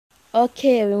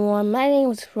Okay, everyone, my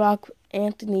name is Rock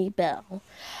Anthony Bell.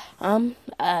 I'm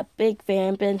a big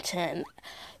fan of Ben 10.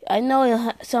 I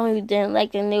know some of you didn't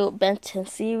like the new Ben 10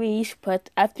 series, but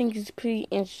I think it's pretty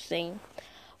interesting.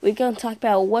 We're going to talk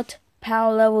about what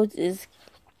power levels is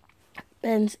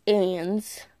Ben's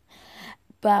aliens,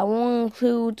 but I won't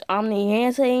include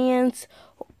Omni-Hands aliens,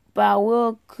 but I will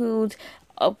include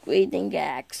upgrading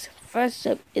gags. First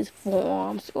up is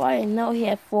forearms. Well, I know he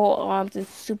had 4 arms and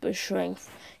super strength,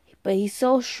 but he's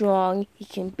so strong he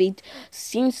can beat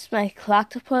Steam Spike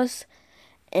Octopus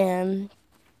and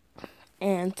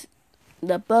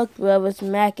the Bug Brothers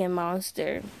Mega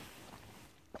Monster.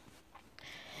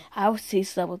 I would say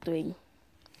it's level 3.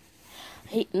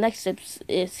 Next up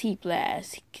is Heat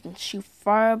Blast. He can shoot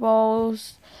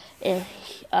fireballs and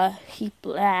Heat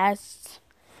Blasts,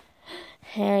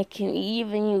 and can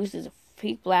even use his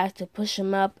Heat Blast to push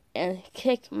him up and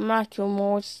kick Micro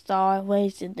Morph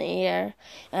Starways in the air.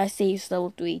 And I say he's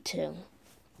level 3 too.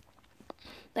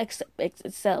 Next up is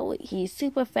Accelerate. He's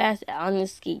super fast on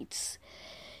his skates.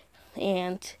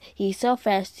 And he's so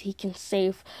fast he can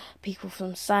save people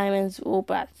from Simon's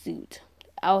robot suit.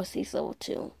 I would say he's level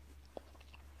 2.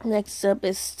 Next up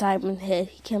is Diamond Head.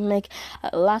 He can make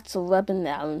lots of weapons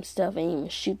out of himself and even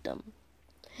shoot them.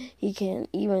 He can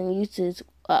even use his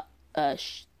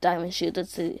diamond shooter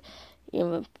to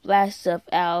even blast stuff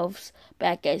out of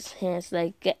back at his hands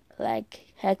like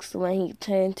Hex when he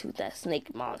turned into that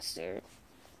snake monster.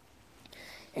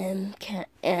 And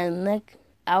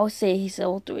I would say he's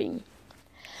level 3.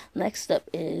 Next up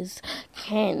is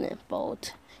Cannon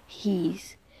Bolt.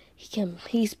 He's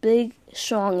big,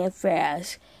 strong, and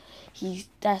fast.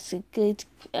 That's a good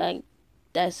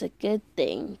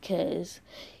thing because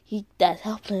that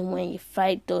helps him when you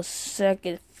fight those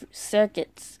circuit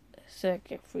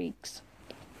freaks.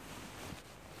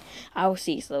 I would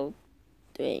say he's level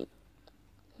 3.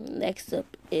 Next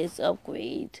up is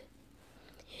Upgrade.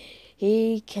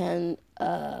 He can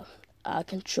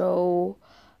control,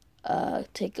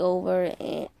 take over,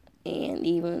 and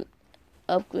even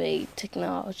upgrade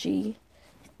technology,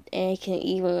 and can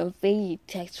even evade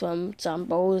attacks from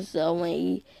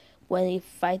Zombozo when he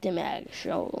fight them at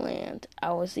actual land.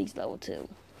 I would say he's level 2.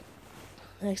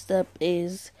 Next up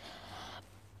is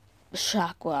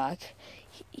Shock Rock.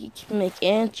 He can make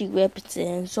energy weapons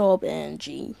and absorb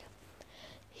energy.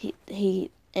 He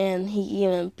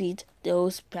even beat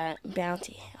those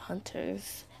bounty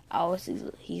hunters. I would say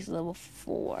he's level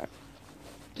 4.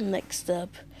 Next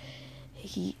up,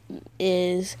 he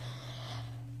is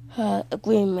a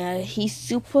Green Matter. He's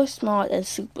super smart and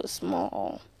super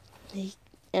small. He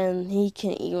can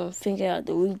even figure out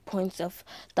the weak points of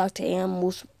Dr.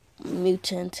 Animal's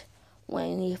mutant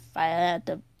when he fight at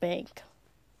the bank.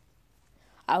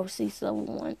 I would say he's level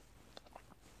 1.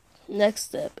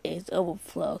 Next up is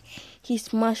Overflow.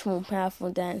 He's much more powerful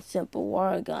than a simple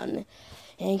water gun,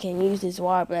 and he can use his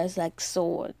water blasts like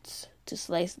swords to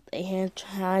slice the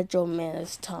Hydro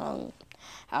Man's tongue.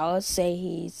 I would say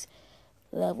he's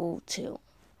level 2.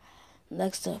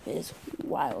 Next up is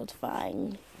Wild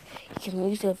Vine. He can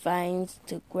use the vines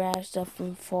to grab stuff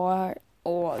from far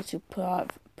or to put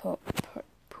out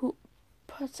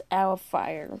a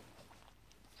fire.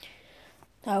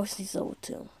 I would say he's level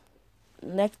 2.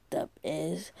 Next up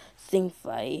is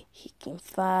Stinkfly. He can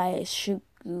fly, shoot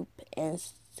goop, and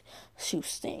shoot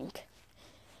stink.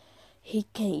 He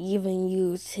can even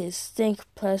use his stink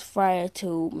plus fire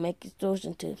to make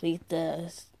explosion to beat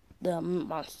the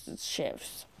monster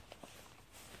ships.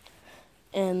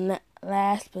 And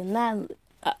last but not,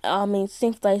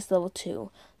 Stinkfly is level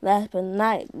 2. Last but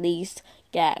not least,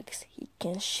 Gags. He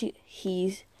can shoot.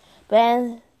 He's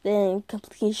bad. Then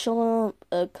completely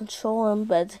control him,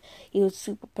 but he was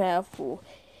super powerful.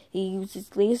 He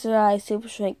uses laser eyes, super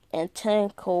strength, and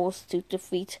tentacles to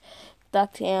defeat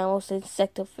Dr. Animal's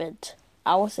Insectophant.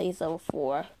 I would say he's level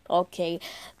 4. Okay,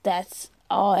 that's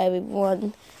all,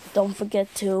 everyone. Don't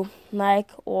forget to like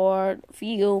or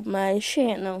view my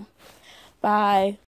channel. Bye.